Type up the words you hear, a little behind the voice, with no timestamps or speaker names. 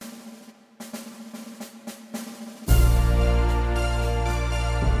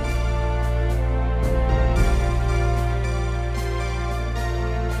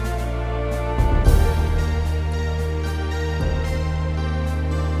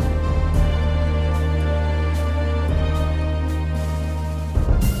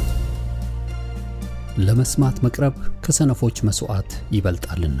ለመስማት መቅረብ ከሰነፎች መስዋዕት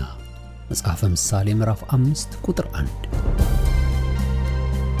ይበልጣልና። መጽሐፈ ምሳሌ ምዕራፍ 5 ቁጥር 1።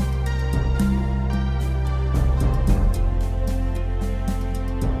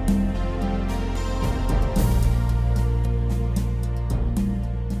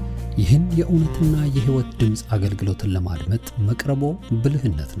 ይህን የእውነትና የሕይወት ድምጽ አገልግሎትን ለማድመጥ መቅረቦ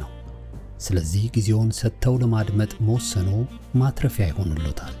ብልህነት ነው። ስለዚህ ጊዜውን ሰጥተው ለማድመጥ መወሰኖ ማትረፊያ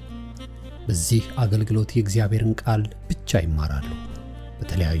ይሆንልዎታል። በዚህ አገልግሎት የእግዚአብሔርን ቃል ብቻ ይማራሉ።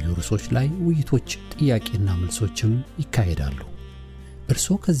 በተለያዩ ርዕሶች ላይ ውይይቶች፣ ጥያቄና መልሶችም ይካሄዳሉ።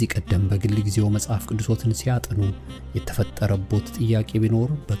 እርስዎ ከዚህ ቀደም በግል ጊዜው መጽሐፍ ቅዱሶትን ሲያጠኑ የተፈጠረቦት ጥያቄ ቢኖር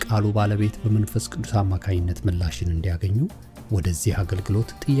በቃሉ ባለቤት በመንፈስ ቅዱስ አማካኝነት ምላሽን እንዲያገኙ ወደዚህ አገልግሎት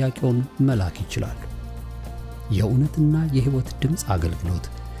ጥያቄውን መላክ ይችላሉ። የእውነትና የሕይወት ድምጽ አገልግሎት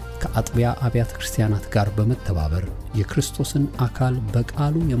ከአጥቢያ አብያተ ክርስቲያናት ጋር በመተባበር የክርስቶስን አካል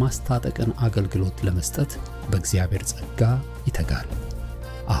በቃሉ የማስታጠቅን አገልግሎት ለመስጠት በእግዚአብሔር ጸጋ ይተጋል።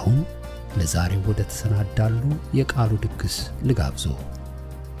 አሁን ለዛሬው ወደ ተሰናዳሉ የቃሉ ድግስ ልጋብዞ።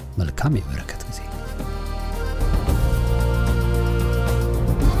 መልካም የበረከት ጊዜ።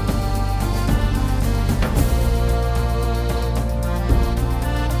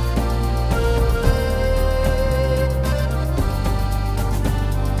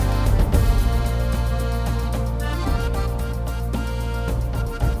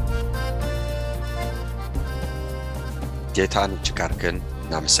 ጌታን እጅግ አድርገን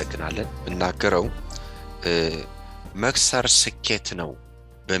እናመሰግናለን። እናገረው መክሰር ስኬት ነው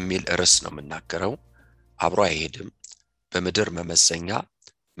በሚል ርዕስ ነው የምናገረው። አብሮ አይሄድም። በምድር መመዘኛ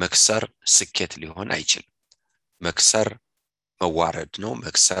መክሰር ስኬት ሊሆን አይችልም። መክሰር መዋረድ ነው።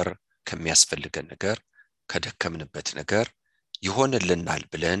 መክሰር ከሚያስፈልገን ነገር፣ ከደከምንበት ነገር፣ ይሆንልናል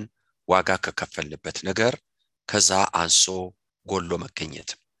ብለን ዋጋ ከከፈልንበት ነገር ከዛ አንሶ ጎሎ መገኘት።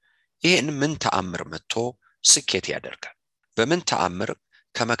 ይህን ምን ተአምር መጥቶ ስኬት ያደርጋል? በምን ተአምር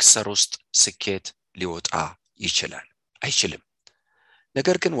ከመክሰር ውስጥ ስኬት ሊወጣ ይችላል? አይችልም።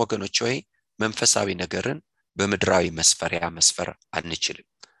 ነገር ግን ወገኖች ሆይ መንፈሳዊ ነገርን በምድራዊ መስፈሪያ መስፈር አንችልም።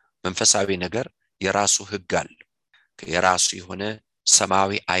 መንፈሳዊ ነገር የራሱ ሕግ አለው። የራሱ የሆነ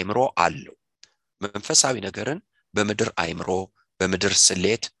ሰማያዊ አእምሮ አለው። መንፈሳዊ ነገርን በምድር አእምሮ በምድር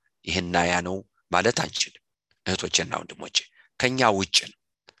ስሌት ይሄና ያ ነው ማለት አንችልም። እህቶቼና ወንድሞቼ ከኛ ውጭ ነው።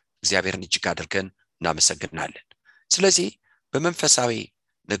 እግዚአብሔርን እጅግ አድርገን እናመሰግናለን። ስለዚህ በመንፈሳዊ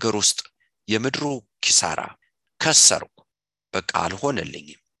ነገር ውስጥ የምድሩ ኪሳራ ከሰርኩ፣ በቃ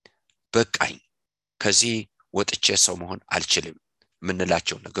አልሆነልኝም፣ በቃኝ፣ ከዚህ ወጥቼ ሰው መሆን አልችልም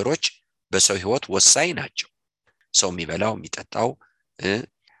ምንላቸው ነገሮች በሰው ሕይወት ወሳኝ ናቸው። ሰው የሚበላው የሚጠጣው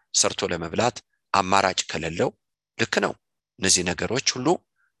ሰርቶ ለመብላት አማራጭ ከሌለው ልክ ነው። እነዚህ ነገሮች ሁሉ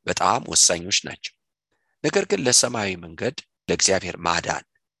በጣም ወሳኞች ናቸው። ነገር ግን ለሰማያዊ መንገድ፣ ለእግዚአብሔር ማዳን፣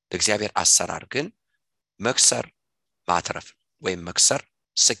 ለእግዚአብሔር አሰራር ግን መክሰር ማትረፍ ወይም መክሰር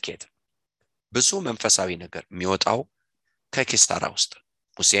ስኬት። ብዙ መንፈሳዊ ነገር የሚወጣው ከኪሳራ ውስጥ።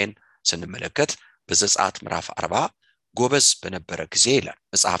 ሙሴን ስንመለከት በዘጸአት ምዕራፍ 40 ጎበዝ በነበረ ጊዜ ይላል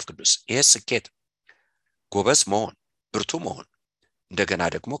መጽሐፍ ቅዱስ። ይሄ ስኬት ጎበዝ መሆን፣ ብርቱ መሆን፣ እንደገና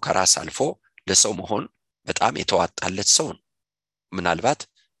ደግሞ ከራስ አልፎ ለሰው መሆን በጣም የተዋጣለት ሰው ነው። ምናልባት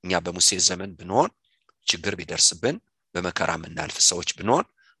እኛ በሙሴ ዘመን ብንሆን፣ ችግር ቢደርስብን፣ በመከራ የምናልፍ ሰዎች ብንሆን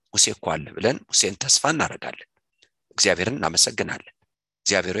ሙሴ እኮ አለ ብለን ሙሴን ተስፋ እናደርጋለን። እግዚአብሔርን እናመሰግናለን።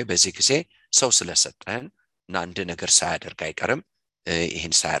 እግዚአብሔር ሆይ በዚህ ጊዜ ሰው ስለሰጠን እና አንድ ነገር ሳያደርግ አይቀርም፣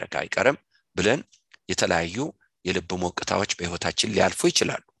 ይህን ሳያደርግ አይቀርም ብለን የተለያዩ የልብ ሞቅታዎች በሕይወታችን ሊያልፉ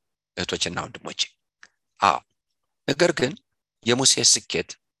ይችላሉ እህቶችና ወንድሞቼ። ነገር ግን የሙሴ ስኬት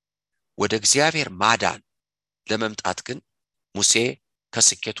ወደ እግዚአብሔር ማዳን ለመምጣት ግን ሙሴ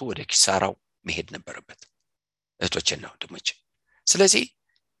ከስኬቱ ወደ ኪሳራው መሄድ ነበረበት እህቶችና ወንድሞቼ። ስለዚህ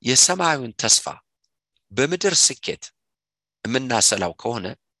የሰማያዊውን ተስፋ በምድር ስኬት የምናሰላው ከሆነ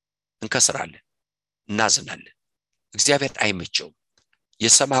እንከስራለን፣ እናዝናለን። እግዚአብሔር አይመቸውም።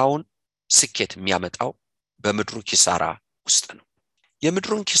 የሰማያዊውን ስኬት የሚያመጣው በምድሩ ኪሳራ ውስጥ ነው።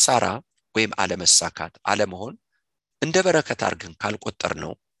 የምድሩን ኪሳራ ወይም አለመሳካት፣ አለመሆን እንደ በረከት አድርገን ካልቆጠር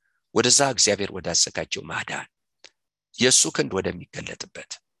ነው ወደዛ እግዚአብሔር ወዳዘጋጀው ማዳን፣ የሱ ክንድ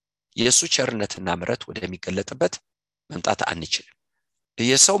ወደሚገለጥበት፣ የሱ ቸርነትና ምሕረት ወደሚገለጥበት መምጣት አንችልም።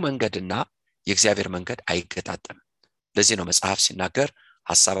 የሰው መንገድና የእግዚአብሔር መንገድ አይገጣጠምም። ለዚህ ነው መጽሐፍ ሲናገር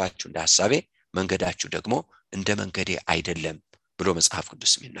ሐሳባችሁ እንደ ሐሳቤ መንገዳችሁ ደግሞ እንደ መንገዴ አይደለም ብሎ መጽሐፍ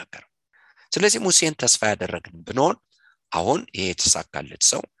ቅዱስ የሚናገር። ስለዚህ ሙሴን ተስፋ ያደረግን ብንሆን አሁን ይሄ የተሳካለት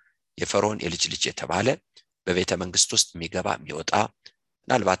ሰው የፈርዖን የልጅ ልጅ የተባለ በቤተ መንግስት ውስጥ የሚገባ የሚወጣ፣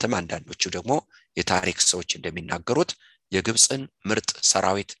 ምናልባትም አንዳንዶቹ ደግሞ የታሪክ ሰዎች እንደሚናገሩት የግብፅን ምርጥ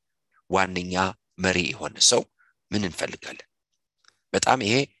ሰራዊት ዋነኛ መሪ የሆነ ሰው ምን እንፈልጋለን? በጣም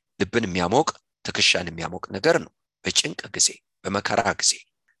ይሄ ልብን የሚያሞቅ ትከሻን የሚያሞቅ ነገር ነው። በጭንቅ ጊዜ፣ በመከራ ጊዜ፣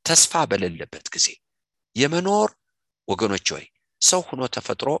 ተስፋ በሌለበት ጊዜ የመኖር ወገኖች ሆይ ሰው ሆኖ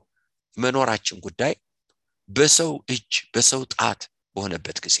ተፈጥሮ መኖራችን ጉዳይ በሰው እጅ በሰው ጣት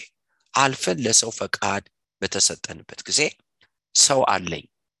በሆነበት ጊዜ አልፈን ለሰው ፈቃድ በተሰጠንበት ጊዜ ሰው አለኝ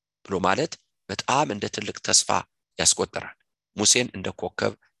ብሎ ማለት በጣም እንደ ትልቅ ተስፋ ያስቆጥራል። ሙሴን እንደ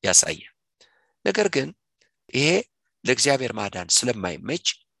ኮከብ ያሳያል። ነገር ግን ይሄ ለእግዚአብሔር ማዳን ስለማይመች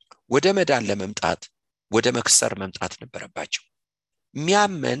ወደ መዳን ለመምጣት ወደ መክሰር መምጣት ነበረባቸው።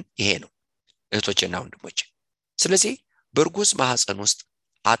 የሚያመን ይሄ ነው እህቶቼና ወንድሞቼ። ስለዚህ በእርጉዝ ማህፀን ውስጥ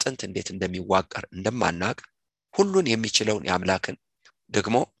አጥንት እንዴት እንደሚዋቀር እንደማናቅ ሁሉን የሚችለውን የአምላክን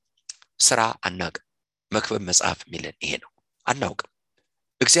ደግሞ ስራ አናቅም። መክብብ መጽሐፍ የሚለን ይሄ ነው። አናውቅም።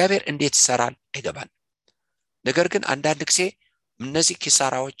 እግዚአብሔር እንዴት ይሰራል አይገባን። ነገር ግን አንዳንድ ጊዜ እነዚህ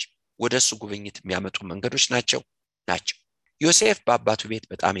ኪሳራዎች ወደሱ ጉብኝት የሚያመጡ መንገዶች ናቸው። ዮሴፍ በአባቱ ቤት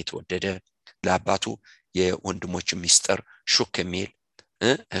በጣም የተወደደ ለአባቱ የወንድሞቹ ሚስጥር ሹክ የሚል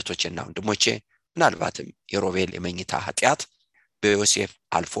እህቶቼና ወንድሞቼ ምናልባትም የሮቤል የመኝታ ኃጢአት በዮሴፍ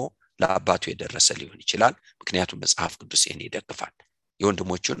አልፎ ለአባቱ የደረሰ ሊሆን ይችላል። ምክንያቱም መጽሐፍ ቅዱስ ይህን ይደግፋል።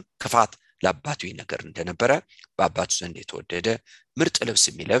 የወንድሞቹን ክፋት ለአባቱ ይነገር እንደነበረ በአባቱ ዘንድ የተወደደ ምርጥ ልብስ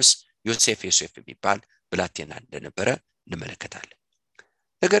የሚለብስ ዮሴፍ የሚባል ብላቴና እንደነበረ እንመለከታለን።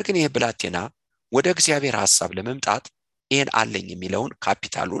 ነገር ግን ይህ ብላቴና ወደ እግዚአብሔር ሐሳብ ለመምጣት ይህን አለኝ የሚለውን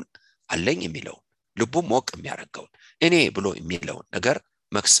ካፒታሉን አለኝ የሚለውን ልቡም ሞቅ የሚያደርገውን እኔ ብሎ የሚለውን ነገር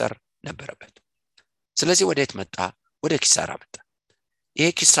መክሰር ነበረበት። ስለዚህ ወዴት መጣ? ወደ ኪሳራ መጣ። ይሄ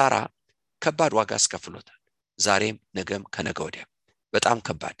ኪሳራ ከባድ ዋጋ አስከፍሎታል። ዛሬም ነገም ከነገ ወዲያ በጣም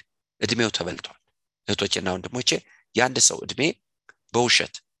ከባድ እድሜው ተበልቷል። እህቶቼና ወንድሞቼ የአንድ ሰው እድሜ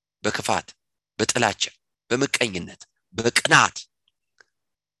በውሸት በክፋት በጥላቻ በመቀኝነት በቅናት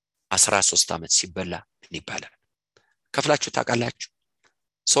 13 ዓመት ሲበላ ምን ይባላል? ከፍላችሁ ታውቃላችሁ?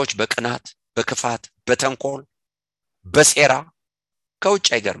 ሰዎች በቅናት በክፋት በተንኮል በሴራ ከውጭ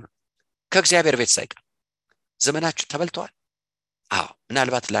አይገርምም ከእግዚአብሔር ቤት ሳይቀር ዘመናችሁ ተበልቷል።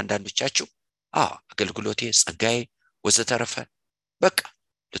 ምናልባት ለአንዳንዶቻችሁ አገልግሎቴ ጸጋዬ ወዘተረፈ በቃ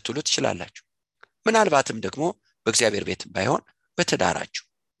ልትሉ ትችላላችሁ። ምናልባትም ደግሞ በእግዚአብሔር ቤት ባይሆን በትዳራችሁ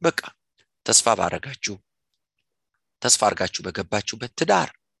በቃ ተስፋ አርጋችሁ በገባችሁበት ትዳር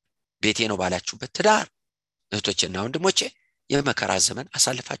ቤቴ ነው ባላችሁበት ትዳር እህቶቼና ወንድሞቼ የመከራ ዘመን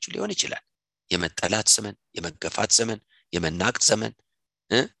አሳልፋችሁ ሊሆን ይችላል። የመጠላት ዘመን፣ የመገፋት ዘመን፣ የመናቅ ዘመን፣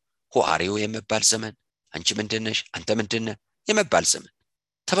 ሆአሪው የመባል ዘመን፣ አንቺ ምንድነሽ አንተ ምንድነህ የመባል ዘመን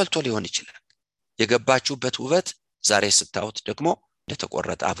ተበልቶ ሊሆን ይችላል። የገባችሁበት ውበት ዛሬ ስታዩት ደግሞ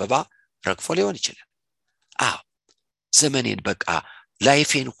እንደተቆረጠ አበባ ረግፎ ሊሆን ይችላል። ዘመኔን በቃ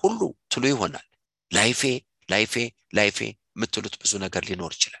ላይፌን ሁሉ ትሉ ይሆናል። ላይፌ የምትሉት ብዙ ነገር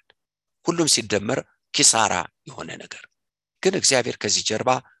ሊኖር ይችላል። ሁሉም ሲደመር ኪሳራ የሆነ ነገር ግን እግዚአብሔር ከዚህ ጀርባ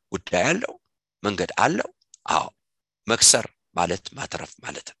ጉዳይ አለው፣ መንገድ አለው። መክሰር ማለት ማትረፍ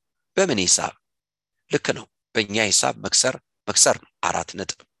ማለት ነው። በምን ሂሳብ? ልክ ነው። በእኛ ሂሳብ መክሰር ነው። 4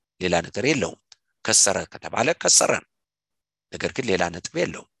 ነጥብ፣ ሌላ ነገር የለውም። ከሰረ ከተባለ ከሰረ ነው። ነገር ግን ሌላ ነጥብ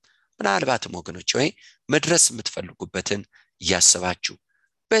የለውም። ምናልባትም ወገኖች ወይ መድረስ የምትፈልጉበትን እያሰባችሁ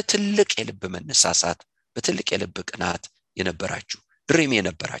በትልቅ የልብ መነሳሳት በትልቅ የልብ ቅናት የነበራችሁ ድሪም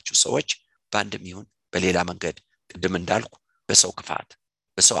የነበራችሁ ሰዎች በአንድም ይሁን በሌላ መንገድ ቅድም እንዳልኩ በሰው ክፋት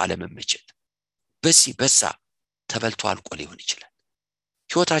በሰው አለመመቸት በዛ ተበልቶ አልቆ ሊሆን ይችላል።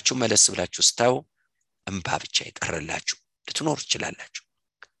 ህይወታችሁ መለስ ብላችሁ ስታዩ እንባ ብቻ ይቀርላችሁ ልትኖር ትችላላችሁ።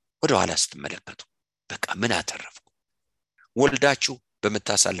 ወደ ኋላ ስትመለከቱ በቃ ምን አተረፍኩ? ወልዳችሁ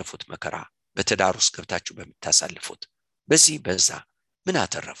በመታሳለፉት መከራ በትዳር ውስጥ ገብታችሁ በመታሳለፉት በዛ ምን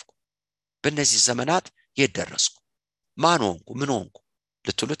አተረፍኩ? በእነዚህ ዘመናት የደረስኩ ማን ሆንኩ ምን ሆንኩ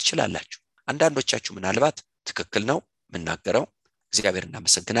ልትሉ ትችላላችሁ። አንዳንዶቻችሁ ምናልባት ትክክል ነው ምናገረው እግዚአብሔር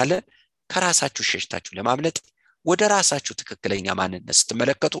እናመሰግናለን ከራሳችሁ ሸሽታችሁ ለማምለጥ ወደ ራሳችሁ ትክክለኛ ማንነት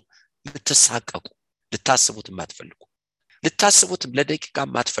ስትመለከቱ ምትሳቀቁ ልታስቡትም ለደቂቃ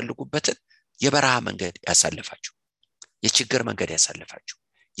ማትፈልጉበትን የበረሃ መንገድ ያሳለፋችሁ የችግር መንገድ ያሳለፋችሁ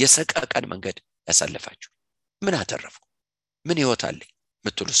የሰቀቀን መንገድ ያሳለፋችሁ ምን አተረፍኩ ምን ህይወት አለኝ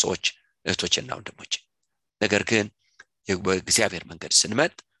ምትሉ ሰዎች እህቶችና ወንድሞች ነገር ግን የእግዚአብሔር መንገድ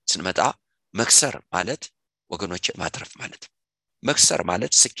ስንመጣ መክሰር ማለት ወገኖች ማትረፍ ማለት መክሰር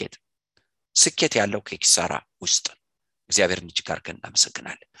ማለት ስኬት ያለው ከኪሳራ ውስጥ እግዚአብሔርን እጅግ አድርገን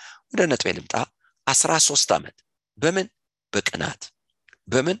እናመሰግናለን። ወደ ነጥቤ ልምጣ። 13 ዓመት በምን በቅናት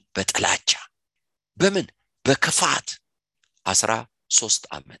በምን በጥላቻ በምን በክፋት 13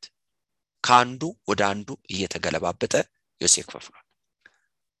 ዓመት ከአንዱ ወደ አንዱ እየተገለባበጠ ዮሴፍ ከፍሏል።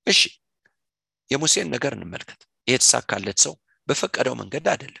 እሺ የሙሴን ነገር እንመልከት። የተሳካለት ሰው በፈቀደው መንገድ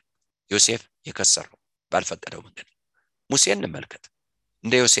አይደለም ዮሴፍ የከሰረው ባልፈቀደው መንገድ። ሙሴን እንመልከት።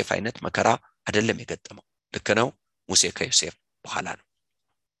 እንደ ዮሴፍ አይነት መከራ አይደለም የገጠመው። ልክ ነው። ሙሴ ከዮሴፍ በኋላ ነው።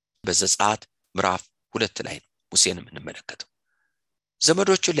 በዘጸአት ምዕራፍ 2 ላይ ነው ሙሴን የምንመለከተው።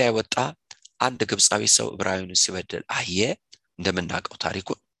 ዘመዶቹን ላይ ወጣ። አንድ ግብፃዊ ሰው ዕብራዊውን ሲበድል አየ። እንደምናውቀው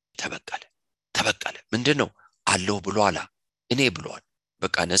ታሪኩን ተበቀለ። ምንድነው አለው ብሏል። እኔ ብሏል።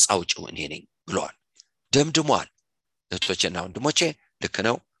 በቃ ነፃ አውጪው እኔ ነኝ ብሏል። ደምድሟል። እህቶቼና ወንድሞቼ ልክ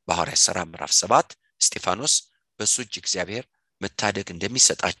ነው። በሐዋርያት ሥራ ምዕራፍ 7 እስጢፋኖስ በሱ እጅ እግዚአብሔር መታደግ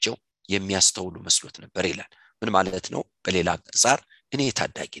እንደሚሰጣቸው የሚያስተውሉ መስሎት ነበር ይላል። ምን ማለት ነው? በሌላ አንጻር እኔ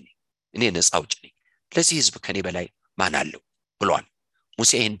ታዳጊ ነኝ፣ እኔ ነፃ አውጪ ነኝ፣ ለዚህ ህዝብ ከኔ በላይ ማን አለው ብሏል።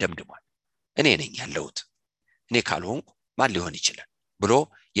 ሙሴ ይህን ደምድሟል። እኔ ነኝ ያለሁት፣ እኔ ካልሆንኩ ማን ሊሆን ይችላል ብሎ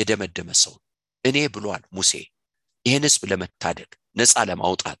የደመደመ ሰው እኔ ብሏል። ሙሴ ይህን ህዝብ ለመታደግ ነፃ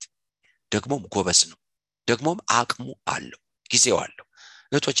ለማውጣት ደግሞም ጎበዝ ነው፣ ደግሞም አቅሙ አለው፣ ጊዜው አለው።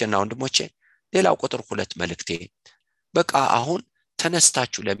 እህቶቼና ወንድሞቼ ሌላው ቁጥር 2 መልእክቴ በቃ አሁን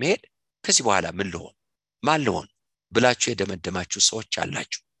ተነስታችሁ ለመሄድ ከዚህ በኋላ ማን ልሆን ብላችሁ የደመደማችሁ ሰዎች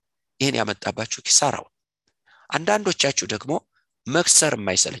አላችሁ። ይህን ያመጣባችሁ ኪሳራው። አንዳንዶቻችሁ ደግሞ መክሰር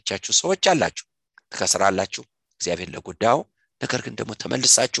የማይሰለቻችሁ ሰዎች አላችሁ። ትከስራላችሁ እግዚአብሔር ለጉዳዩ፣ ነገር ግን ደግሞ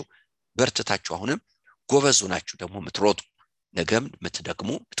ተመልሳችሁ በርትታችሁ አሁንም ጎበዙ ናችሁ ደግሞ የምትሮጡ፣ ነገም የምትደክሙ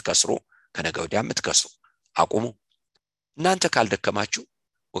የምትከስሩ፣ ከነገ ወዲያ የምትከስሩ አቁሙ። እናንተ ካልደከማችሁ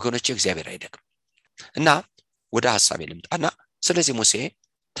ወገኖቼ እግዚአብሔር አይደክም። እና ወደ ሐሳቤ ልምጣና ስለዚህ ሙሴ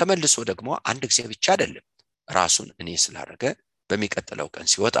ተመልሶ ደግሞ አንድ ጊዜ ብቻ አይደለም ራሱን እኔ ስላደረገ በሚቀጥለው ቀን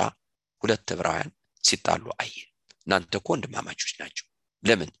ሲወጣ 2 ዕብራውያን ሲጣሉ አየ። እናንተ እኮ ወንድማማቾች ናቸው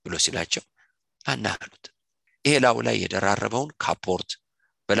ለምን ብሎ ሲላቸው አናሉት። ይሄ ላዩ ላይ የደራረበውን ካፖርት፣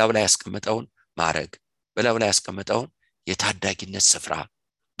 በላዩ ላይ ያስቀመጠውን ማዕረግ፣ በላዩ ላይ ያስቀመጠውን የታዳጊነት ስፍራ፣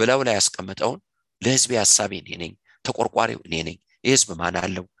 በላዩ ላይ ያስቀመጠውን ለህዝቤ ሐሳቤ እኔ ነኝ፣ ተቆርቋሪው እኔ ነኝ፣ የህዝብ ማን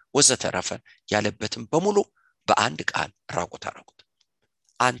አለው ወዘተረፈ ያለበትም በሙሉ በአንድ ቃል ራቁት አረጉት።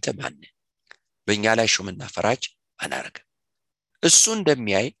 አንተ ማን ነህ? በእኛ ላይ ሹምና ፈራጅ አናረገ። እሱ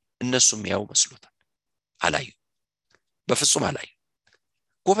እንደሚያይ እነሱም ያው መስሎታል። አላዩ፣ በፍጹም አላዩ።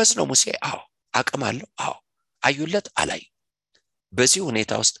 ጎበዝ ነው ሙሴ፣ አዎ። አቅም አለው፣ አዎ። አዩለት፣ አላዩ። በዚህ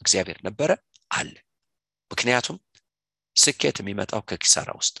ሁኔታ ውስጥ እግዚአብሔር ነበረ አለ። ምክንያቱም ስኬት የሚመጣው ከኪሳራ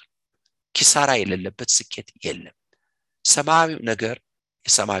ውስጥ፣ ኪሳራ የሌለበት ስኬት የለም። ሰማያዊ ነገር፣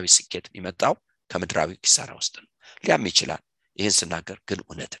 የሰማያዊ ስኬት የሚመጣው ከምድራዊ ኪሳራ ውስጥ ነው። ሊያም ይችላል ይህን ስናገር ግን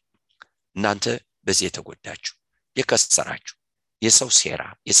እውነት። እናንተ በዚህ የተጎዳችሁ የከሰራችሁ፣ የሰው ሴራ፣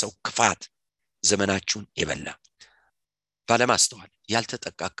 የሰው ክፋት ዘመናችሁን የበላ ባለማስተዋል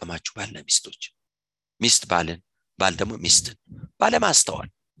ያልተጠቃቀማችሁ ባልና ሚስቶች፣ ሚስት ባልን፣ ባል ደግሞ ሚስትን ባለማስተዋል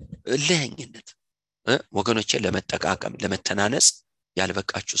እልህኝነት ወገኖቼ ለመጠቃቀም ለመተናነስ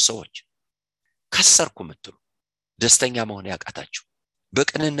ያልበቃችሁ ሰዎች፣ ከሰርኩ ምትሉ ደስተኛ መሆን ያቃታችሁ፣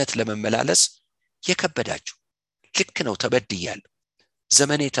 በቅንነት ለመመላለስ የከበዳችሁ፣ ልክ ነው ተበድያለሁ፣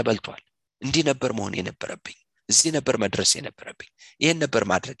 ዘመኔ ተበልቷል፣ እንዲህ ነበር መሆን የነበረብኝ፣ እዚህ ነበር መድረስ የነበረብኝ፣ ይሄን ነበር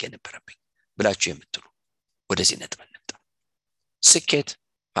ማድረግ የነበረብኝ ብላችሁ የምትሉ ወደዚህ ነጥብ እንምጣ። ስኬት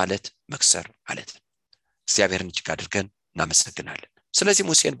ማለት መክሰር ማለት ነው። እግዚአብሔርን እጅግ አድርገን እናመሰግናለን። ስለዚህ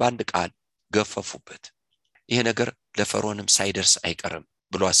ሙሴን በአንድ ቃል ገፈፉበት። ይሄ ነገር ለፈርዖንም ሳይደርስ አይቀርም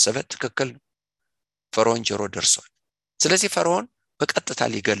ብሎ አሰበ። ትክክል ነው። ፈርዖን ጆሮ ደርሷል። ስለዚህ ፈርዖን በቀጥታ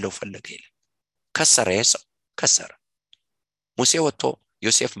ሊገለው ፈለገ ይላል። ከሰረ፣ የሰው ከሰረ። ሙሴ ወጥቶ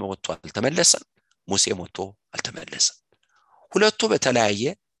ዮሴፍ ወጥቶ አልተመለሰም፣ ሙሴ ወጥቶ አልተመለሰም። ሁለቱ በተለያየ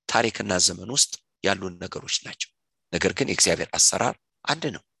ታሪክና ዘመን ውስጥ ያሉ ነገሮች ናቸው። ነገር ግን የእግዚአብሔር አሰራር አንድ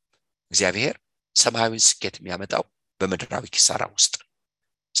ነው። እግዚአብሔር ሰማያዊ ስኬት የሚያመጣው በምድራዊ ኪሳራ ውስጥ ነው።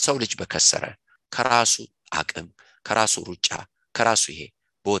 ሰው ልጅ በከሰረ ከራሱ አቅም፣ ከራሱ ሩጫ፣ ከራሱ ይሄ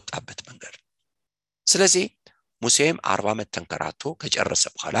በወጣበት መንገድ። ስለዚህ ሙሴም 40 ዓመት ተንከራቶ ከጨረሰ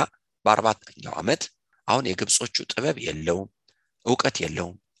በኋላ በ40ኛው ዓመት አሁን የግብጾቹ ጥበብ የለውም፣ ዕውቀት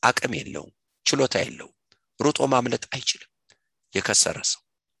የለውም፣ አቅም የለውም፣ ችሎታ የለውም፣ ሩጦ ማምለጥ አይችልም። የከሰረ ሰው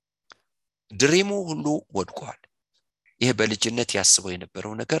ድሪሙ ሁሉ ወድቋል። ይሄ በልጅነት ያስበው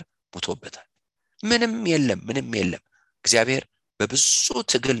የነበረው ነገር ሞቶበታል። ምንም የለም። እግዚአብሔር በብዙ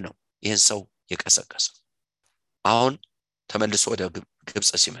ትግል ነው ይህን ሰው የቀሰቀሰው። አሁን ተመልሶ ወደ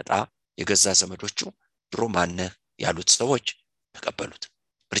ግብጽ ሲመጣ የገዛ ዘመዶቹ ድሮ ማነህ ያሉት ሰዎች ተቀበሉት።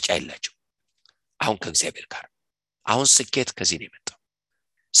 ምርጫ የላቸው። አሁን ከእግዚአብሔር ጋር አሁን ስኬት ከዚህ ነው የመጣው።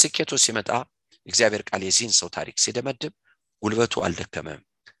 ስኬቱ ሲመጣ እግዚአብሔር ቃል የዚህን ሰው ታሪክ ሲደመድም ጉልበቱ አልደከመም፣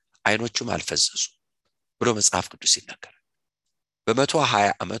 አይኖቹም አልፈዘዙ ብሎ መጽሐፍ ቅዱስ ይናገራል። በ120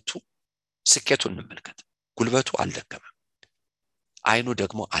 ዓመቱ ስኬቱን እንመልከት። ጉልበቱ አልደከመም፣ አይኑ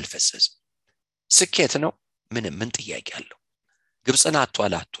ደግሞ አልፈዘዘም። ስኬት ነው። ምን ጥያቄ አለው? ግብጽን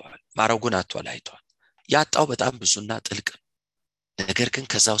አጥቷል፣ ማረጉን አይቷል። ያጣው በጣም ብዙና ጥልቅ። ነገር ግን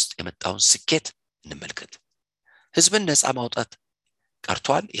ከዛ ውስጥ የመጣውን ስኬት እንመልከት። ህዝብን ነፃ ማውጣት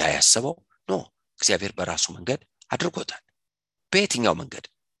ቀርቷል። ያ ያሰበው ነው። እግዚአብሔር በራሱ መንገድ አድርጎታል። በየትኛው መንገድ?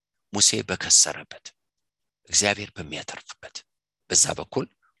 ሙሴ በከሰረበት፣ እግዚአብሔር በሚያተርፍበት በዛ በኩል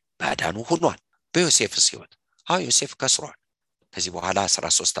ባዳኑ ሆኗል። በዮሴፍስ ሕይወት ዮሴፍ ከስሯል። ከዚህ በኋላ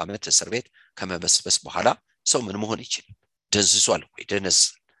 13 ዓመት እስር ቤት ከመበስበስ በኋላ ሰው ምን መሆን ይችላል? ደንዝዟል ወይ?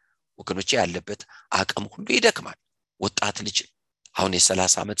 ደነዝዟል። ወገኖቼ ያለበት አቅም ሁሉ ይደክማል። ወጣት ልጅ አሁን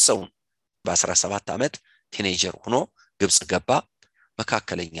የ30 ዓመት ሰው በ17 ዓመት ቲኔጀር ሆኖ ግብጽ ገባ።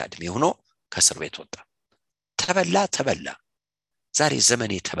 መካከለኛ ዕድሜ ሆኖ ከእስር ቤት ወጣ። ተበላ። ዛሬ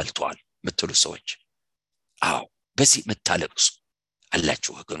ዘመኔ ተበልቷል ምትሉ ሰዎች በዚህ መታለቅሱ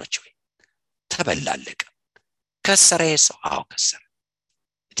አላችሁ ወገኖች ወይ? ተበላለቀ። ከሰረ ሰው ከሰረ።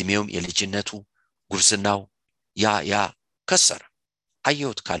 እድሜውም የልጅነቱ ጉርዝናው ያ ከሰረ።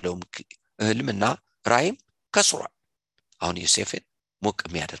 አየሁት ካለውም ህልምና ራእይም ከስሯል። አሁን ዮሴፍን ሞቅ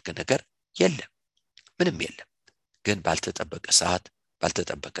የሚያደርግ ነገር የለም፣ ምንም የለም። ግን ባልተጠበቀ ሰዓት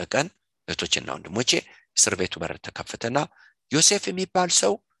ባልተጠበቀ ቀን እህቶችና ወንድሞቼ እስር ቤቱ በር ተከፈተና ዮሴፍ የሚባል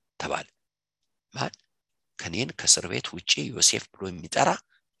ሰው ተባለ። ማን? ከኔን ከእስር ቤት ውጪ ዮሴፍ ብሎ የሚጠራ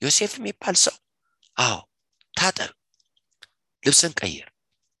ዮሴፍ የሚባል ሰው? ታጠብ፣ ልብስን ቀይር፣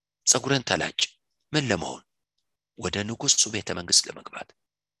 ፀጉርን ተላጭ። ምን ለመሆን? ወደ ንጉሱ ቤተ መንግስት ለመግባት።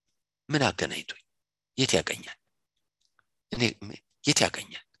 ምን አገናኝቶኝ? የት ያገኛል? የት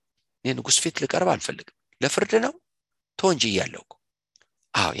ያገኛል? እኔ ንጉስ ፊት ልቀርብ አልፈልግም። ለፍርድ ነው ተወንጅያለሁ እኮ።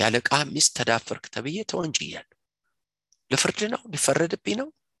 ያለቃ ሚስት ተዳፈርክ ተብዬ ተወንጅያለሁ። ለፍርድ ነው? ሊፈረድብኝ ነው?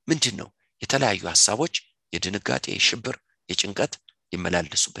 ምንድነው? የተለያዩ ሐሳቦች የድንጋጤ፣ የሽብር፣ የጭንቀት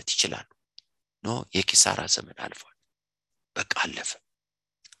ይመላለሱበት ይችላሉ። የኪሳራ ዘመን አልፏል። በቃ አለፈ።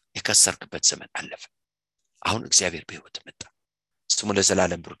 የከሰርክበት ዘመን አለፈ። አሁን እግዚአብሔር በሕይወት መጣ። ስሙ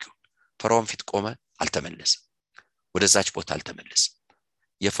ለዘላለም ብሩክ ይሁን። ፈርዖን ፊት ቆመ፣ አልተመለሰም። ወደዛች ቦታ አልተመለሰም።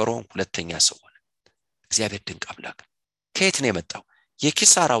 የፈርዖን ሁለተኛ ሰው ሆነ። እግዚአብሔር ድንቅ አምላክ። ከየት ነው የመጣው?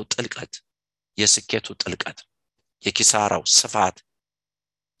 የኪሳራው ጥልቀት፣ የስኬቱ ጥልቀት፣ የኪሳራው ስፋት፣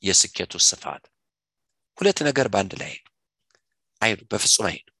 የስኬቱ ስፋት። ሁለት ነገር ባንድ ላይ አይሄዱ፣ በፍጹም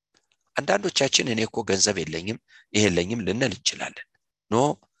አይሄዱ። አንዳንዶቻችን እኔ እኮ ገንዘብ የለኝም ይሄለኝም ልንል እንችላለን።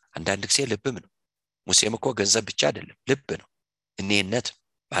 አንዳንድ ጊዜ ልብም ነው። ሙሴም እኮ ገንዘብ ብቻ አይደለም፣ ልብ ነው፣ እኔነት፣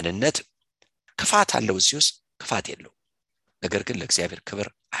 ማንነት። ክፋት አለው እዚህ ውስጥ፣ ክፋት የለው። ነገር ግን ለእግዚአብሔር ክብር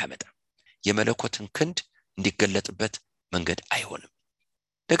አያመጣም። የመለኮትን ክንድ እንዲገለጥበት መንገድ አይሆንም።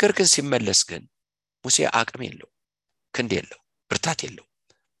 ነገር ግን ሲመለስ ግን ሙሴ አቅም የለው፣ ክንድ የለው፣ ብርታት የለው፣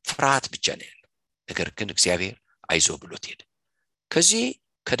 ፍርሃት ብቻ ነው ያለው። ነገር ግን እግዚአብሔር አይዞ ብሎት ሄደ። ከዚህ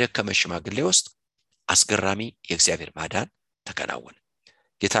ከደከመ ሽማግሌ ውስጥ አስገራሚ የእግዚአብሔር ማዳን ተከናወነ።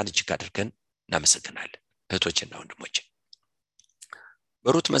 ጌታን እጅግ አድርገን እናመሰግናለን። እህቶችና ወንድሞቼ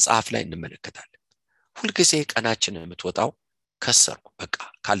በሩት መጽሐፍ ላይ እንመለከታለን። ሁልጊዜ ቀናችንን የምትወጣው ከሰርኩ በቃ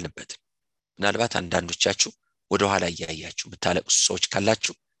ካልንበት። ምናልባት አንዳንዶቻችሁ ወደ ኋላ እያያችሁ የምታለቅሱ ሰዎች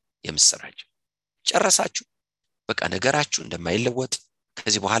ካላችሁ የምስራች ጨረሳችሁ። በቃ ነገራችሁ እንደማይለወጥ፣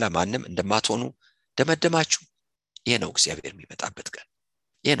 ከዚህ በኋላ ማንም እንደማትሆኑ ደመደማችሁ። ይሄ ነው እግዚአብሔር የሚመጣበት ቀን።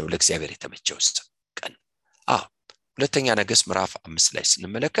 ይሄ ነው ለእግዚአብሔር የተመቸው ቀን። ሁለተኛ ነገሥት ምዕራፍ 5 ላይ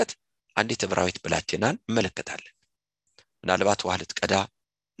ስንመለከት አንዲት ዕብራዊት ብላቴናን እንመለከታለን። ምናልባት ውሃ ልትቀዳ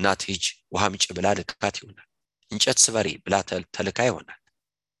እናት ሂጅ ውሃ ምንጭ ብላ ልካት ይሆናል። እንጨት ስበሪ ብላ ተልካ ይሆናል።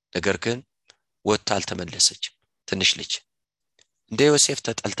 ነገር ግን ወጥታ አልተመለሰችም። ትንሽ ልጅ እንደ ዮሴፍ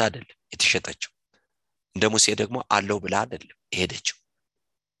ተጠልታ አይደለም የተሸጠችው፣ እንደ ሙሴ ደግሞ አለው ብላ አይደለም የሄደችው።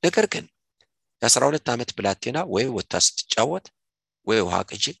 ነገር ግን የ12 ዓመት ብላቴና ወይ ወጥታ ስትጫወት ወይ ውሃ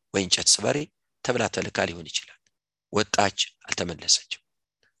ቅጂ ወይ እንጨት ስበሪ ተብላ ተልካ ሊሆን ይችላል። ወጣች፣ አልተመለሰችም።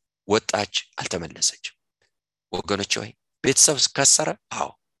 ወጣች፣ አልተመለሰችም። ወገኖች ሆይ ቤተሰብ ከሰረ፣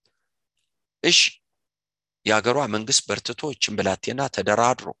 እሺ የሀገሯ መንግስት በርትቶ እችን ብላቴና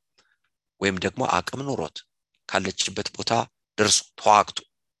ተደራድሮ ወይም ደግሞ አቅም ኑሮት ካለችበት ቦታ ደርሶ ተዋግቶ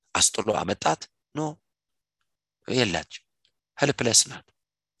አስጥሎ አመጣት። የላች፣ ሄልፕለስ ናት፣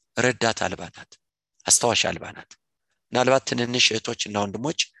 ረዳት አልባ ናት፣ አስተዋሽ አልባ ናት። ምናልባት ትንንሽ እህቶችና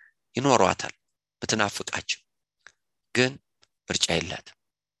ወንድሞች ይኖሯታል ብትናፍቃቸው፣ ግን ምርጫ የላት።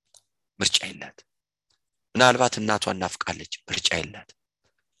 ምናልባት እናቷን ናፍቃለች፣ ምርጫ የላት።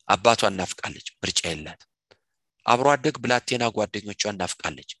 አባቷን ናፍቃለች፣ ምርጫ የላት። አብሮ አደግ ብላቴና ጓደኞቿን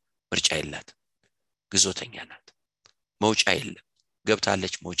ናፍቃለች፣ ምርጫ የላት። ግዞተኛ ናት፣ መውጫ የለም።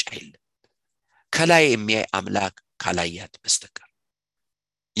 ገብታለች፣ መውጫ የለም። ከላይ የሚያይ አምላክ ካላያት በስተቀር፣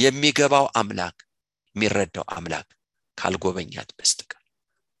 የሚገባው አምላክ የሚረዳው አምላክ ካልጎበኛት በስተቀር፣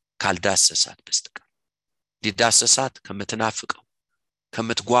 ካልዳሰሳት በስተቀር፣ ሊዳሰሳት ከምትናፍቀው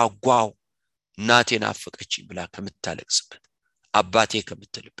ከምትጓጓው እናቴ ናፈቀችኝ ብላ ከምታለቅስበት፣ አባቴ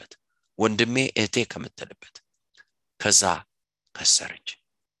ከምትልበት፣ ወንድሜ እህቴ ከምትልበት ከዛ ከሰረች።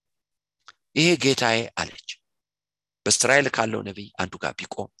 ይሄ ጌታዬ አለች። በእስራኤል ካለው ነቢይ አንዱ ጋር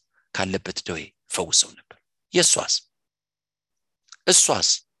ቢቆም ካለበት ደዌ ፈውሰው ነበር።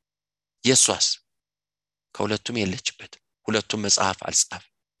 የሷስ ከሁለቱም የለችበት። ሁለቱም መጽሐፍ አልጻፈ።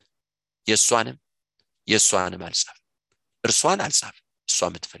 የሷንም አልጻፈ። እርሷን አልጻፈ። እሷ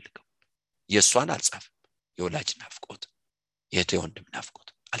የምትፈልገው የሷን አልጻፈ። የወላጅ ናፍቆት፣ የእህት ወንድም ናፍቆት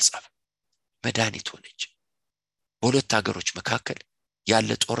አልጻፈ። መድኃኒት ሆነች። በሁለት ሀገሮች መካከል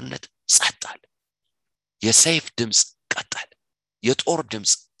ያለ ጦርነት ጸጥ አለ። የሰይፍ ድምጽ ቀጥ አለ። የጦር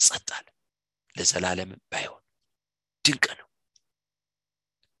ድምጽ ጸጥ አለ። ለዘላለም ባይሆን ድንቅ ነው።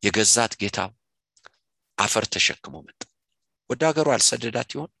 የገዛት ጌታ አፈር ተሸክሞ መጣ። ወደ ሀገሩ አልሰደዳት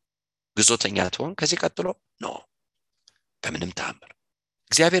ይሆን? ግዞተኛ ትሆን? ከዚህ ቀጥሎ ነው። በምንም ተአምር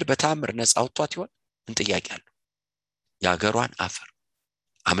እግዚአብሔር በተአምር ነፃ አውጥቷት ይሆን? ምን ጥያቄ አለው? የሀገሯን አፈር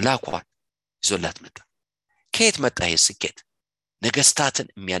አምላኳን ይዞላት መጣ። ከየት መጣ ይህ ስኬት? ነገስታትን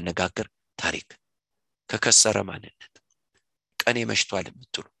የሚያነጋግር ታሪክ። ከከሰረ ማንነት። ቀኔ መሽቷል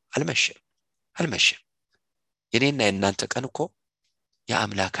የምትሉ አልመሸም። የኔና የእናንተ ቀን እኮ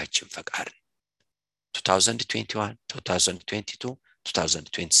የአምላካችን ፈቃድ 2021 2022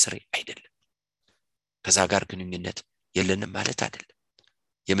 2023 አይደለም። ከዛ ጋር ግንኙነት የለንም ማለት አይደለም።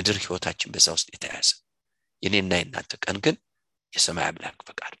 የምድር ህይወታችን በዛ ውስጥ የተያዘ። የኔና የእናንተ ቀን ግን የሰማይ አምላክ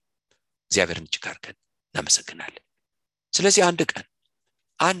ፈቃድ። እግዚአብሔርን እጅግ አድርገን እናመሰግናለን። ስለዚህ አንድ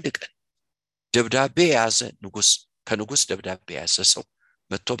ቀን ደብዳቤ የያዘ ንጉስ፣ ከንጉስ ደብዳቤ የያዘ ሰው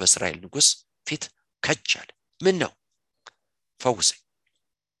መጥቶ በእስራኤል ንጉስ ፊት ከቻለ። ምን ነው? ፈውሰኝ።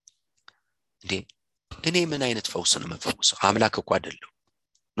 እንዴ እኔ ምን አይነት ፈውስ ነው መፈውሰው? አምላክ እኮ አይደለሁ።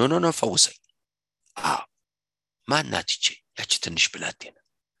 ኖ ፈውሰኝ። ማናት ይቺ? ያቺ ትንሽ ብላቴና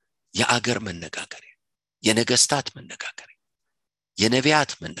የአገር መነጋገሪያ፣ የነገስታት መነጋገሪያ፣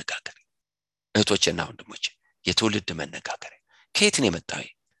 የነቢያት መነጋገሪያ፣ እህቶችና ወንድሞች የትውልድ መነጋገሪያ። ከየት ነው የመጣው?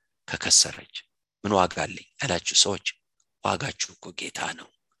 ከከሰረች ምን ዋጋ አለኝ ያላችሁ ሰዎች ዋጋችሁ እኮ ጌታ ነው።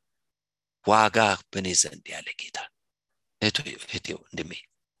 ዋጋ በኔ ዘንድ ያለ ጌታ። እህቴ ወንድሜ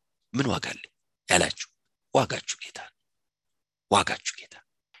ምን ዋጋ አለኝ ያላችሁ ዋጋችሁ ጌታ።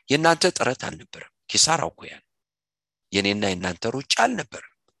 የእናንተ ጥረት አልነበረም። ኪሳራው እኮ ያ ነው። የኔና የእናንተ ሩጫ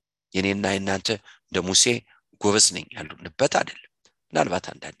አልነበረም። የኔና የእናንተ እንደ ሙሴ ጎበዝ ነኝ ያሉንበት አይደለም። ምናልባት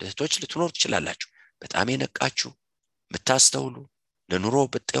አንዳንድ እህቶች ልትኖር ትችላላችሁ፣ በጣም የነቃችሁ የምታስተውሉ፣ ለኑሮ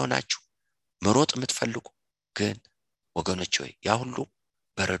ብጤ ሆናችሁ መሮጥ የምትፈልጉ። ግን ወገኖች ሆይ ያ ሁሉ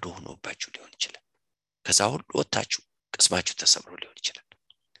በረዶ ሆኖባችሁ ሊሆን ይችላል። ከዛ ሁሉ ወጣችሁ ቅስማችሁ ተሰብሮ ሊሆን ይችላል።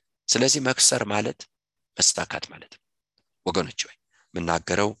 ስለዚህ መክሰር ማለት መስተካከት ማለት ነው። ወገኖች ሆይ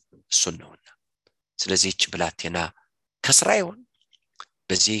ምናገረው እሱን ነውና። ስለዚህ እቺ ብላቴና ከስራ ይሆን?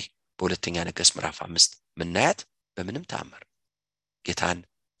 በዚህ በሁለተኛ ነገሥት ምዕራፍ 5 ምናያት በምንም ተአምር ጌታን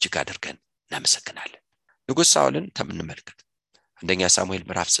እጅግ አድርገን እናመሰግናለን። ንጉስ ሳኦልን ተመልከት። አንደኛ ሳሙኤል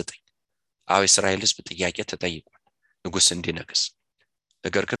ምዕራፍ 9 እስራኤል ሕዝብ ጥያቄ ተጠይቋል ንጉስ እንዲነግስ።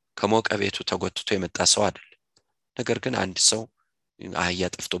 ነገር ግን ከሞቀ ቤቱ ተጎትቶ የመጣ ሰው አይደለም። ነገር ግን አንድ ሰው አህያ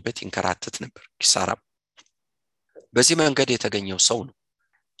ጠፍቶበት ይንከራተት ነበር። ኪሳራ በዚህ መንገድ የተገኘው ሰው ነው።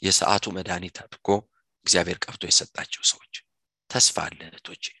 የሰዓቱ መድኃኒት አድርጎ እግዚአብሔር ቀብቶ የሰጣቸው ሰዎች ተስፋ አለ።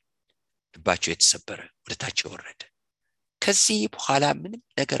 እህቶቼ ልባቸው የተሰበረ ወደታቸው ወረደ። ከዚህ በኋላ ምንም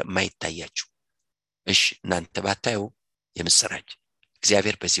ነገር የማይታያችሁ እሺ እናንተ ባታዩ የምስራች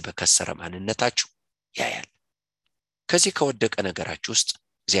እግዚአብሔር በዚህ በከሰረ ማንነታችሁ ያያል። ከዚህ ከወደቀ ነገራችሁ ውስጥ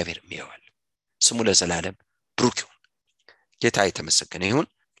እግዚአብሔር ያያል። ስሙ ለዘላለም ብሩክ ይሁን። ጌታ የተመሰገነ ይሁን።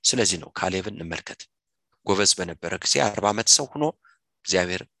 ስለዚህ ነው ካሌብን እንመልከት። ጎበዝ በነበረ ጊዜ 40 ዓመት ሰው ሆኖ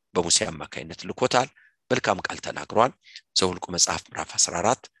እግዚአብሔር በሙሴ አማካይነት ልኮታል። መልካም ቃል ተናግሯል። ዘኍልቍ መጽሐፍ ምዕራፍ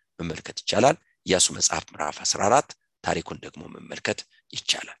 14 መመልከት ይቻላል። ኢያሱ መጽሐፍ ምዕራፍ 14 ታሪኩን ደግሞ መመልከት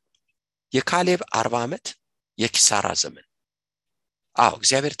ይቻላል። የካሌብ 40 ዓመት የኪሳራ ዘመን።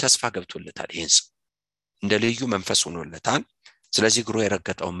 እግዚአብሔር ተስፋ ገብቶለታል። ይህን ሰው እንደ ልዩ መንፈስ ሆኖለታል። ስለዚህ እግሩ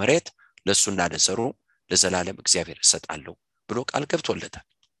የረገጠው መሬት ለሱና ለዘሩ ለዘላለም እግዚአብሔር ይሰጣለው ብሎ ቃል ገብቶለታል።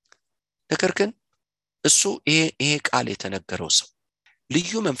 ነገር ግን እሱ ይሄ ቃል የተነገረው ሰው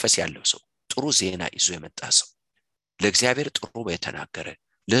ልዩ መንፈስ ያለው ሰው፣ ጥሩ ዜና ይዞ የመጣ ሰው፣ ለእግዚአብሔር ጥሩ በተናገረ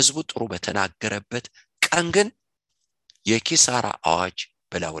ለሕዝቡ ጥሩ በተናገረበት ቀን ግን የኪሳራ አዋጅ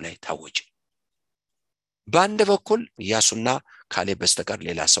በላዩ ላይ ታወጀ። በአንድ በኩል ኢያሱና ካሌብ በስተቀር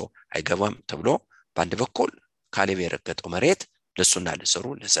ሌላ ሰው አይገባም ተብሎ በአንድ በኩል ካሌብ የረገጠው መሬት ለሱና ለዘሩ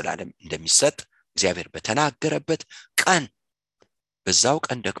ለዘላለም እንደሚሰጥ እግዚአብሔር በተናገረበት ቀን፣ በዛው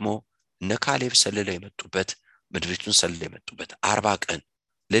ቀን ደግሞ እነ ካሌብ ሰልለው የመጡበት ምድሪቱን ሰልለው የመጡበት 40 ቀን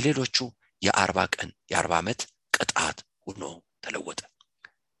ለሌሎቹ የ40 ቀን የ40 ዓመት ቅጣት ሆኖ ተለወጠ።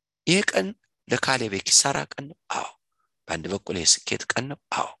 ይሄ ቀን ለካሌብ የኪሳራ ቀን ነው። በአንድ በኩል የስኬት ቀን ነው።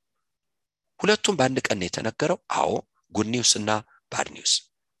 ሁለቱም በአንድ ቀን የተነገረው። ጉድ ኒውስ እና ባድ ኒውስ።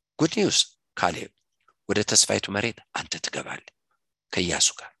 ጉድ ኒውስ ካሌብ ወደ ተስፋይቱ መሬት አንተ ትገባለህ ከኢያሱ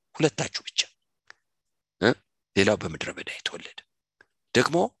ጋር፣ ሁለታችሁ ብቻ። ሌላው በምድረ በዳ የተወለደ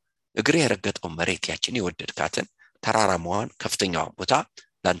ደግሞ እግሬ የረገጠው መሬት ያችን የወደድካትን ተራራማዋን ከፍተኛው ቦታ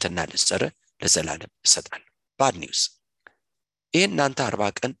ላንተና ለዘርህ ለዘላለም እሰጣለሁ። ባድ ኒውስ። ይሄ እናንተ 40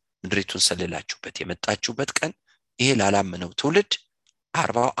 ቀን ምድሪቱን ሰልላችሁበት የመጣችሁበት ቀን ይሄ ላላመነው ትውልድ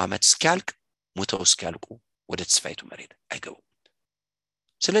 40 ዓመት እስኪያልቅ ሙተው እስኪያልቁ ወደ ተስፋይቱ መሬት አይገቡም።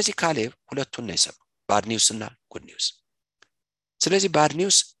 ስለዚህ ካሌብ ሁለቱን ነው የሰማው፣ ባድ ኒውስ እና ጉድ ኒውስ። ስለዚህ ባድ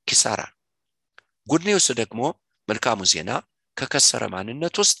ኒውስ ኪሳራ፣ ጉድ ኒውስ ደግሞ መልካሙ ዜና ከከሰረ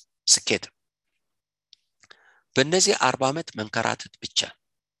ማንነት ውስጥ ስኬት። በእነዚህ 40 ዓመት መንከራተት ብቻ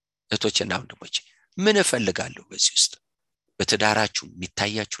እህቶችና ወንድሞቼ ምን እፈልጋለሁ በዚህ ውስጥ በትዳራችሁ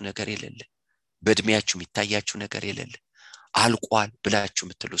የሚታያችሁ ነገር የሌለ፣ በእድሜያችሁ የሚታያችሁ ነገር የሌለ፣ አልቋል ብላችሁ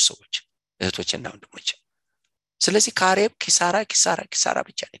የምትሉ ሰዎች እህቶችና ወንድሞቼ፣ ስለዚህ ካሌብ ኪሳራ ኪሳራ ኪሳራ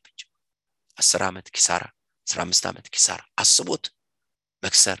ብቻ ነው የሚለው። 10 ዓመት ኪሳራ፣ 15 ዓመት ኪሳራ። አስቡት፣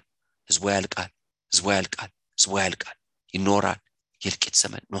 መክሰር። ህዝቡ ያልቃል፣ ህዝቡ ያልቃል፣ ህዝቡ ያልቃል፣ ይኖራል። የልቂት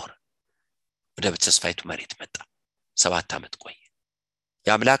ዘመን ኖረ። ወደ ተስፋይቱ መሬት መጣ። 7 ዓመት ቆየ።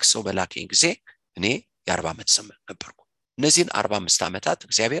 የአምላክ ሰው በላከኝ ጊዜ እኔ የ40 ዓመት ዘመን ነበርኩ። እነዚህን 45 ዓመታት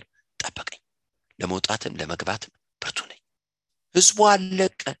እግዚአብሔር ጠበቀኝ። ለመውጣትም ለመግባትም ብርቱ ነኝ። ህዝቡ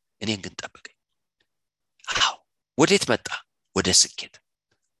አለቀ፣ እኔን ግን ጠበቀኝ። አዎ፣ ወዴት መጣ? ወደ ስኬት።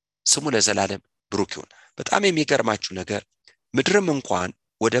 ስሙ ለዘላለም ብሩክ ይሁን። በጣም የሚገርማችሁ ነገር ምድርም እንኳን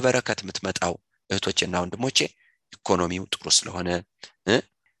ወደ በረከት የምትመጣው እህቶችና ወንድሞቼ ኢኮኖሚው ጥሩ ስለሆነ፣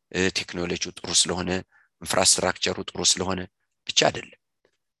 ቴክኖሎጂው ጥሩ ስለሆነ፣ ኢንፍራስትራክቸሩ ጥሩ ስለሆነ ብቻ አይደለም፣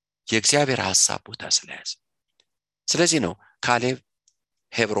 የእግዚአብሔር ሐሳብ ቦታ ስለያዘ። ስለዚህ ነው ካሌብ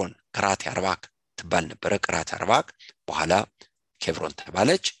ሄብሮን ቅራት አርባቅ ትባል ነበር። ቅራት አርባቅ በኋላ ኬብሮን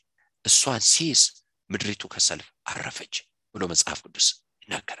ተባለች። እሷን ሲስ ምድሪቱ ከሰልፍ አረፈች ብሎ መጽሐፍ ቅዱስ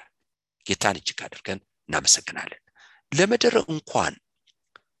ይናገራል። ጌታን እጅግ አድርገን እናመሰግናለን። ለምድር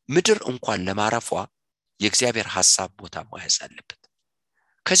እንኳን ለማረፏ የእግዚአብሔር ሐሳብ ቦታ መያዝ አለበት።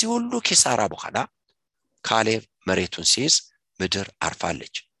 ከዚህ ሁሉ ኪሳራ በኋላ ካሌብ መሬቱን ሲይዝ ምድር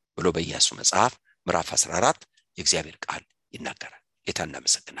አርፋለች ብሎ በኢያሱ መጽሐፍ ምዕራፍ 14 የእግዚአብሔር ቃል ይናገራል። ጌታን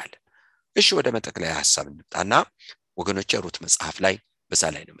እናመሰግናለን። እሺ፣ ወደ መጠቅለያ ሐሳብ እንምጣና ወገኖቼ ሩት መጽሐፍ ላይ በዛ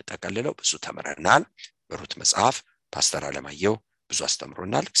ላይ ነው የምጠቀልለው። ብዙ ተመረናል። በሩት መጽሐፍ ፓስተር አለማየሁ ብዙ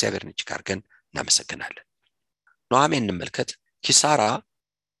አስተምሮናል። እግዚአብሔርን እጅግ አድርገን እናመሰግናለን። ኑኃሚን እንመልከት። ኪሳራ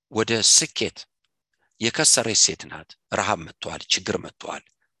ወደ ስኬት የከሰረች ሴት ናት። ረሃብ መጥቷል፣ ችግር መጥቷል፣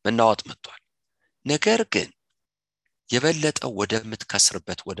 መናወጥ መጥቷል። ነገር ግን የበለጠው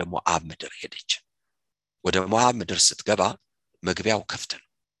ወደምትከስርበት ወደ ሞዓብ ምድር ሄደች። ወደ ሞዓብ ምድር ስትገባ መግቢያው ክፍት ነው፣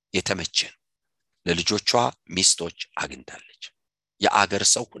 የተመቸ ነው። ለልጆቿ ሚስቶች አግኝታለች። የአገር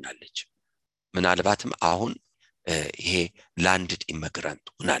ሰው ሆናለች። ምናልባትም አሁን ይሄ ላንድድ ኢሚግራንት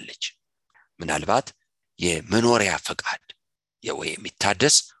ሆናለች። ምናልባት የመኖሪያ ፈቃድ ወይ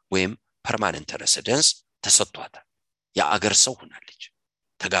የሚታደስ ወይም ፐርማነንት ሬሲደንስ ተሰጥቷታል። የአገር ሰው ሆናለች፣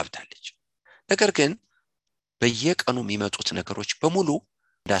 ተጋብታለች። ነገር ግን በየቀኑ የሚመጡት ነገሮች በሙሉ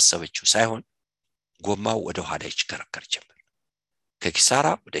እንዳሰበችው ሳይሆን ጎማው ወደ ኋላ ይሽከረከር ጀመር። ከኪሳራ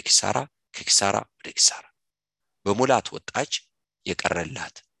ወደ ኪሳራ፣ ከኪሳራ ወደ ኪሳራ። በሙላት ወጣች፣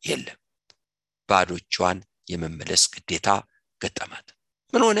 የቀረላት የለም። ባዶ እጇን የመመለስ ግዴታ ገጠማት።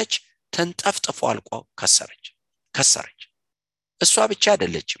 ምን ሆነች? ተንጠፍጥፎ አልቆ ከሰረች። እሷ ብቻ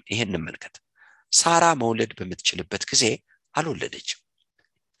አይደለችም። ይሄን እንመልከት። ሳራ መውለድ በምትችልበት ጊዜ አልወለደችም።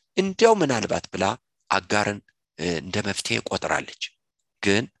 እንዲያው ምናልባት ብላ አጋርን እንደ መፍትሄ ቆጥራለች።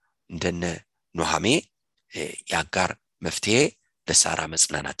 ግን እንደነ ኑኃሚን የአጋር መፍትሄ ለሳራ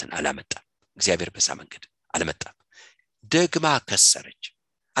መጽናናትን አላመጣም። እግዚአብሔር በዛ መንገድ አልመጣም። ደግማ ከሰረች።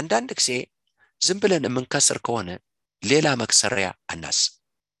 አንዳንድ ጊዜ ዝም ብለን የምንከስር ከሆነ ሌላ መክሰሪያ አናስብ።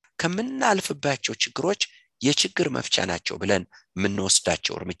 ከምናልፍባቸው ችግሮች የችግር መፍቻ ናቸው ብለን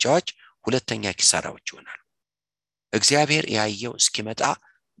የምንወስዳቸው እርምጃዎች ሁለተኛ ኪሳራዎች ይሆናሉ። እግዚአብሔር ያየው እስኪመጣ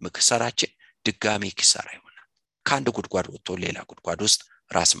መክሰራችን ድጋሚ ኪሳራ ይሆናል። ከአንድ ጉድጓድ ወጥቶ ሌላ ጉድጓድ ውስጥ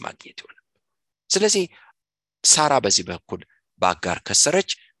ራስ ማግኘት ይሆናል። ስለዚህ ሳራ በዚህ በኩል በአጋር ከሰረች፣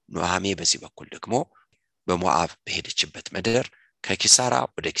 ኑኃሚን በዚህ በኩል ደግሞ በሞዓብ በሄደችበት ምድር ከኪሳራ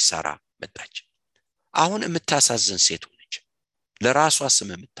ወደ ኪሳራ መጣች። አሁን የምታሳዝን ሴት ሆነች። ለራሷ ስም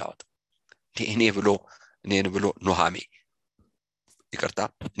የምታወጣ እኔን ብሎ ኑኃሚን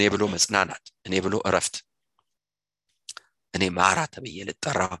እኔ ብሎ መጽናናት፣ እኔ ብሎ እረፍት፣ እኔ ማራ ተብዬ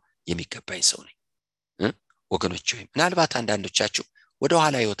ልጠራ የሚገባኝ ሰው ነኝ። ወገኖች ሆይ ምናልባት አንዳንዶቻችሁ ወደ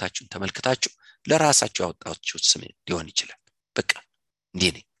ኋላ ህይወታችሁን ተመልክታችሁ ለራሳችሁ ያወጣችሁት ስም ሊሆን ይችላል። በቃ እንዴ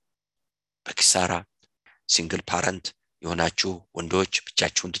ነኝ። በኪሳራ ሲንግል ፓረንት የሆናችሁ ወንዶች፣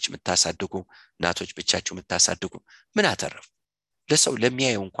 ብቻችሁን ልጅ የምታሳድጉ እናቶች፣ ብቻችሁ የምታሳድጉ ምን አተረፉ? ለሰው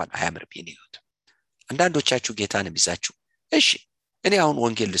ለሚያየው እንኳን አያምር ቢኔውት። አንዳንዶቻችሁ ጌታን ይዛችሁ እሺ እኔ አሁን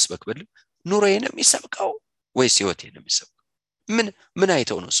ወንጌል ልስበክ ብል ኑሮዬንም ይሰብከው ወይስ ሕይወቴን ነው የሚሰብከው? ምን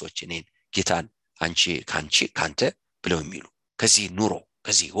አይተው ነው ሰዎች እኔን ጌታን አንቺ ካንተ ብለው የሚሉ? ከዚህ ኑሮ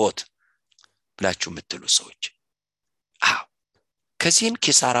ከዚህ ሕይወት ብላችሁ የምትሉ ሰዎች አዎ ከዚህም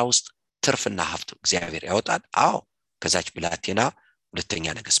ኪሳራ ውስጥ ትርፍና ሀብት እግዚአብሔር ያወጣል። አዎ ከዛች ብላቴና ሁለተኛ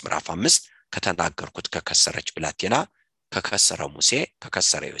ነገሥት ምዕራፍ 5 ከተናገርኩት ከከሰረች ብላቴና ከከሰረ ሙሴ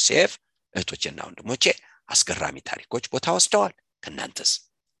ከከሰረ ዮሴፍ እህቶችና ወንድሞቼ አስገራሚ ታሪኮች ቦታ ወስደዋል። ከናንተስ?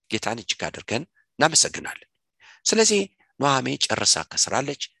 ጌታን እጅግ አድርገን እናመሰግናለን። ስለዚህ ኑሃሜ ጨርሳ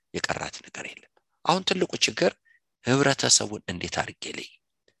ከስራለች፣ የቀራት ነገር የለም። አሁን ትልቁ ችግር ህብረተሰቡን እንዴት አድርጌ ልይ?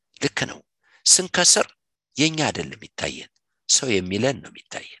 ልክ ነው ስንከስር የኛ አይደለም ይታየን፣ ሰው የሚለን ነው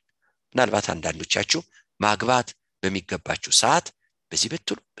የሚታየን። ምናልባት አንዳንዶቻችሁ ማግባት በሚገባችሁ ሰዓት በዚህ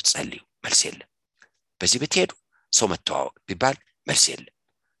ብትሉ ብትጸልዩ መልስ የለም፣ በዚህ ብትሄዱ ሰው መተዋወቅ ቢባል መልስ የለም፣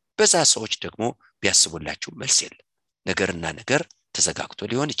 በዛ ሰዎች ደግሞ ቢያስቡላችሁ መልስ የለም። ነገርና ነገር ተዘጋግቶ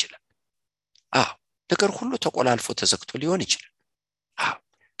ሊሆን ይችላል። አዎ ነገር ሁሉ ተቆላልፎ ተዘግቶ ሊሆን ይችላል። አዎ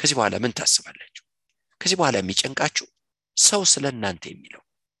ከዚህ በኋላ ምን ታስባላችሁ? ከዚህ በኋላ የሚጨንቃችሁ ሰው ስለእናንተ የሚለው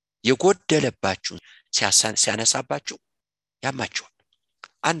የጎደለባችሁ ሲያነሳባችሁ ያማችኋል።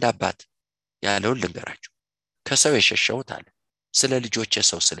 አንድ አባት ያለውን ልንገራችሁ። ከሰው የሸሸሁት አለ ስለ ልጆቼ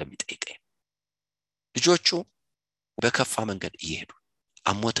ሰው ስለሚጠይቀኝ። ልጆቹ በከፋ መንገድ እየሄዱ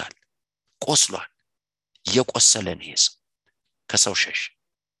አሞታል፣ ቆስሏል፣ እየቆሰለ ነው ይሄ ሰው። ከሰው ሸሽ።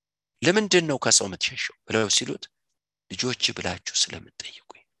 ለምንድን ነው ከሰው የምትሸሸው ብለው ሲሉት ልጆች ብላችሁ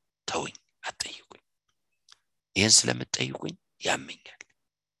ስለምትጠይቁኝ ተውኝ፣ አትጠይቁኝ። ይህን ስለምትጠይቁኝ ያመኛል፣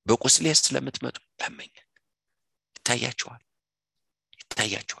 በቁስሌ ስለምትመጡ ያመኛል። ይታያችኋል።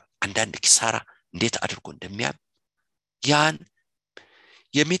 አንዳንድ ኪሳራ እንዴት አድርጎ እንደሚያም ያን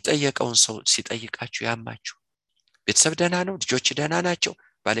የሚጠየቀውን ሰው ሲጠይቃችሁ ያማችሁ። ቤተሰብ ደህና ነው፣ ልጆች ደህና ናቸው፣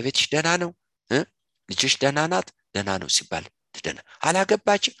 ባለቤትሽ ደህና ነው፣ ልጅሽ ደህና ናት፣ ደህና ነው ሲባል ትደና።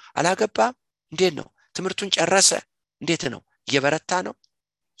 አላገባም፣ እንዴት ነው ትምህርቱን ጨረሰ፣ እንዴት ነው እየበረታ ነው?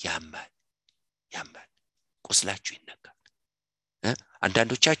 ያማል። ቁስላችሁ ይነካል።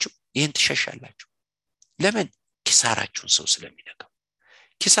 አንዳንዶቻችሁ ይህን ትሸሻላችሁ። ለምን? ኪሳራችሁን ሰው ስለሚነካው።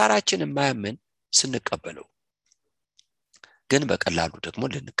 ኪሳራችን የማያምን ስንቀበለው ግን በቀላሉ ደግሞ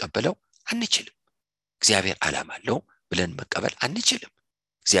ልንቀበለው አንችልም። እግዚአብሔር ዓላማ አለው ብለን መቀበል አንችልም።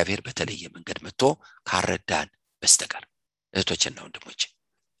 እግዚአብሔር በተለየ መንገድ መጥቶ ካረዳን በስተቀር እህቶችና ወንድሞች።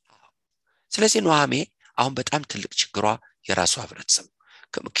 ስለዚህ ኑሃሜ አሁን በጣም ትልቅ ችግሯ የራሷ ህብረተሰብ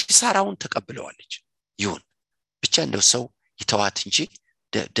ኪሳራውን ተቀብለዋለች። ይሁን ብቻ እንደው ሰው ይተዋት እንጂ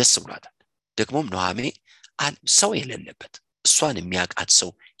ደስ ብሏታል። ደግሞም ኑሃሜ ሰው የሌለበት እሷን የሚያውቃት ሰው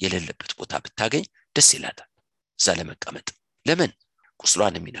የሌለበት ቦታ ብታገኝ ደስ ይላታል እዛ ለመቀመጥ። ለምን?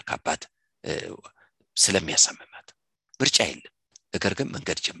 ቁስሏን የሚነካባት ስለሚያሳምማት። ምርጫ የለም። ነገር ግን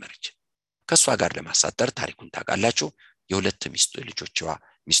መንገድ ጀመረች። ከሷ ጋር ለማሳጠር ታሪኩን ታውቃላችሁ። የሁለት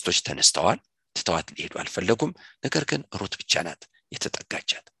ሚስቶች ተነስተዋል። ትተዋት ሊሄዱ አልፈለጉም። ነገር ግን ሩት ብቻ ናት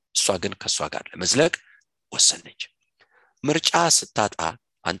የተጠጋቻት። እሷ ግን ከሷ ጋር ለመዝለቅ ወሰነች። ምርጫ ስታጣ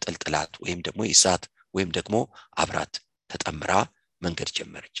አንጠልጥላት ወይም ደግሞ ይዛት ወይም ደግሞ አብራት ተጠምራ መንገድ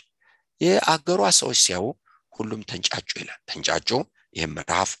ጀመረች። የአገሯ ሰዎች ሲያዩ ሁሉም ተንጫጩ ይላል። ተንጫጩ። ይህም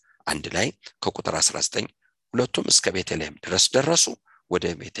ምዕራፍ 1 ላይ ከቁጥር 19 ሁለቱም እስከ ቤተልሔም ድረስ ደረሱ። ወደ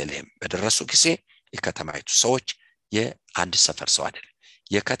ቤተልሔም በደረሱ ጊዜ የከተማይቱ ሰዎች የአንድ ሰፈር ሰው አይደለም፣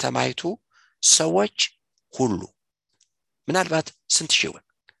 የከተማይቱ ሰዎች ሁሉ ምናልባት ስንት ሺህ ይሆን?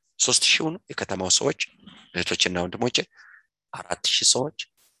 3000 ነው የከተማው ሰዎች እህቶችና ወንድሞቼ። 4000 ሰዎች፣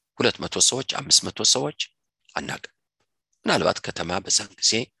 200 ሰዎች፣ 500 ሰዎች አናውቅም። ምናልባት ከተማ በዛን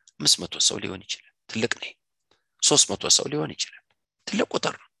ጊዜ 500 ሰው ሊሆን ይችላል፣ ትልቅ ነው። 300 ሰው ሊሆን ይችላል፣ ትልቅ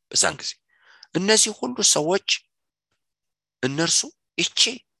ቁጥር ነው በዛን ጊዜ። እነዚህ ሁሉ ሰዎች እነርሱ እቺ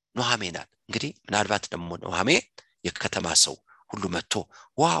ኑሃሜ ናት። እንግዲህ ምናልባት ደግሞ ኑሃሜ የከተማ ሰው ሁሉ መጥቶ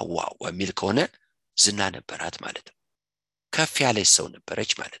ዋው የሚል ከሆነ ዝና ነበራት ማለት ነው። ከፍ ያለች ሰው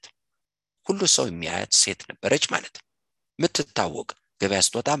ነበረች ማለት ነው። ሁሉ ሰው የሚያያት ሴት ነበረች ማለት ነው። የምትታወቅ ገበያ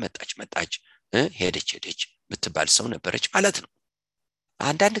ስትወጣ መጣች ሄደች የምትባል ሰው ነበረች ማለት ነው።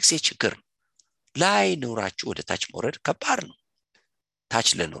 አንዳንድ ጊዜ ችግር ነው። ላይ ኖራችሁ ወደ ታች መውረድ ከባድ ነው። ታች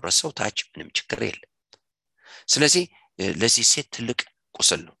ለኖረ ሰው ታች ምንም ችግር የለም። ስለዚህ ለዚህ ሴት ትልቅ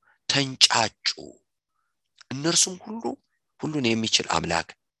ቁስል ነው። ተንጫጩ። እነርሱም ሁሉን የሚችል አምላክ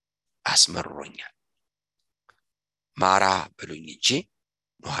አስመርሮኛል። ማራ በሉኝ እንጂ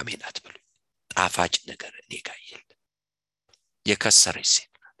ኑሃሜን አትበሉኝ። ጣፋጭ ነገር እኔ ጋር የለም። የከሰረች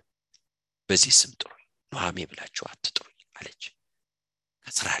ሴት ናት። በዚህ ስም ጥሩኝ፣ ኑሃሜ ብላችሁ አትጥሩኝ አለች።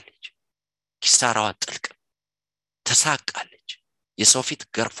 ከስራለች። ኪሳራዋ ጥልቅ፣ ተሳቃለች። የሰው ፊት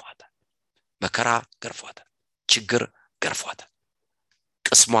ገርፏታል፣ መከራ ገርፏታል፣ ችግር ገርፏታል፣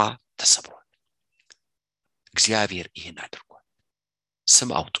 ቅስሟ ተሰብሯል። እግዚአብሔር ይህን አድርጓል። ስም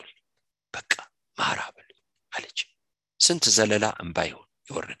አውጡልኝ፣ በቃ ማራ በሉኝ፣ አለች። ስንት ዘለላ እንባ ይሆን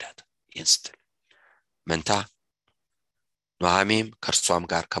የወረዳት ይህን ስትል። መንታ ኑኃሚንም ከእርሷም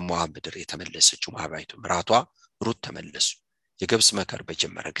ጋር ከሞዓብ ምድር የተመለሰችው ሞዓባዊቱ ምራቷ ሩት ተመለሱ። የገብስ መከር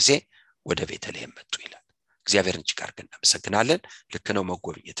በጀመረ ጊዜ ወደ ቤተልሔም መጡ ይላል። እግዚአብሔርን እጅግ አድርገን እናመሰግናለን። ልክ ነው፣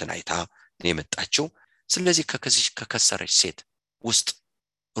 መጎብኘትን አይታ ነው የመጣችው። ስለዚህ ከዚህ ከከሰረች ሴት ውስጥ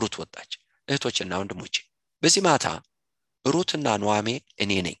ሩት ወጣች። እህቶችና ወንድሞቼ በዚህ ማታ ሩትና ኑኃሚን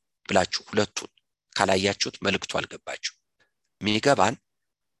እኔ ነኝ ብላችሁ ሁለቱን ካላያችሁት መልእክቱ አልገባችሁ። የሚገባን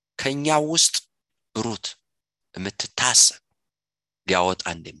ከኛ ውስጥ ሩት የምትታሰብ ሊያወጣ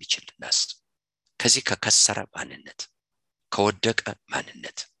እንደሚችል እናስብ። ከዚህ ከከሰረ ማንነት፣ ከወደቀ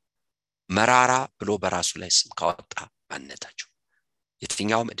ማንነት፣ መራራ ብሎ በራሱ ላይ ስም ካወጣ ማንነታችሁ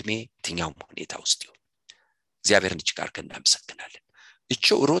የትኛውም እድሜ የትኛውም ሁኔታ ውስጥ ይሁን እግዚአብሔርን እጅግ አድርገን እናመሰግናለን።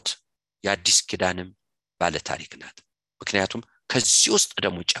 እቺው ሩት የአዲስ ኪዳንም ባለ ታሪክ ናት። ምክንያቱም ከዚህ ውስጥ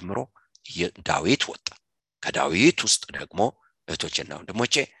ደግሞ ጨምሮ ዳዊት ወጣ። ከዳዊት ውስጥ ደግሞ እህቶችና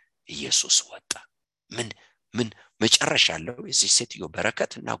ወንድሞቼ ኢየሱስ ወጣ። ምን መጨረሻ አለው የዚህ ሴትዮ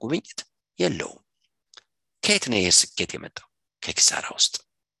በረከትና ጉብኝት የለውም። ከየት ነው የስኬት የመጣው? ከኪሳራ ውስጥ፣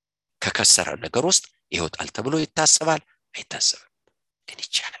 ከከሰረ ነገር ውስጥ ይወጣል ተብሎ ይታሰባል? አይታሰብም፣ ግን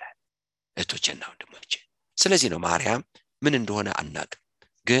ይቻላል እህቶችና ወንድሞቼ። ስለዚህ ነው ማርያም ምን እንደሆነ አናውቅም፣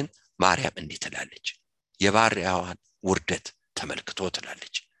 ግን ማርያም እንዲህ ትላለች፣ የባሪያዋን ውርደት ተመልክቶ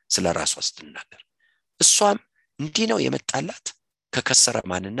ትላለች ስለራሷ ስትናገር። እሷም እንዲህ ነው የመጣላት ከከሰረ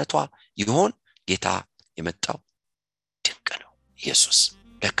ማንነቷ ይሆን ጌታ የመጣው? ድንቅ ነው ኢየሱስ።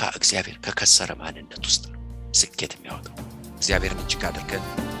 ለካ እግዚአብሔር ከከሰረ ማንነት ውስጥ ነው ስኬት የሚያወጣው። እግዚአብሔርን እጅግ አድርገን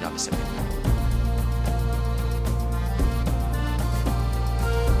እናመሰግናለን።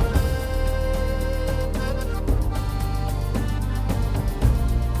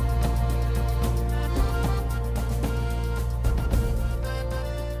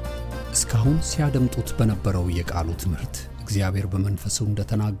 እስካሁን ሲያደምጡት በነበረው የቃሉ ትምህርት እግዚአብሔር በመንፈሱ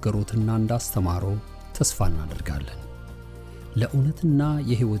እንደተናገሩትና እንዳስተማረው ተስፋ እናደርጋለን። ለእውነትና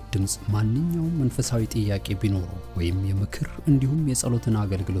የሕይወት ድምጽ ማንኛውም መንፈሳዊ ጥያቄ ቢኖሩ ወይም የምክር እንዲሁም የጸሎትን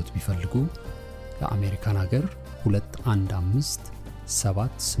አገልግሎት ቢፈልጉ ለአሜሪካን ሀገር 215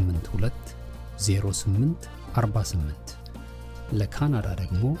 782 0848 ለካናዳ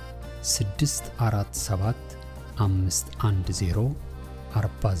ደግሞ 647 510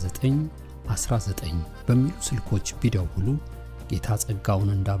 4919 በሚሉ ስልኮች ቢደውሉ ጌታ ጸጋውን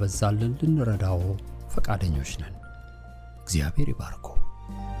እንዳበዛልን ልንረዳው ፈቃደኞች ነን። እግዚአብሔር ይባርኮ።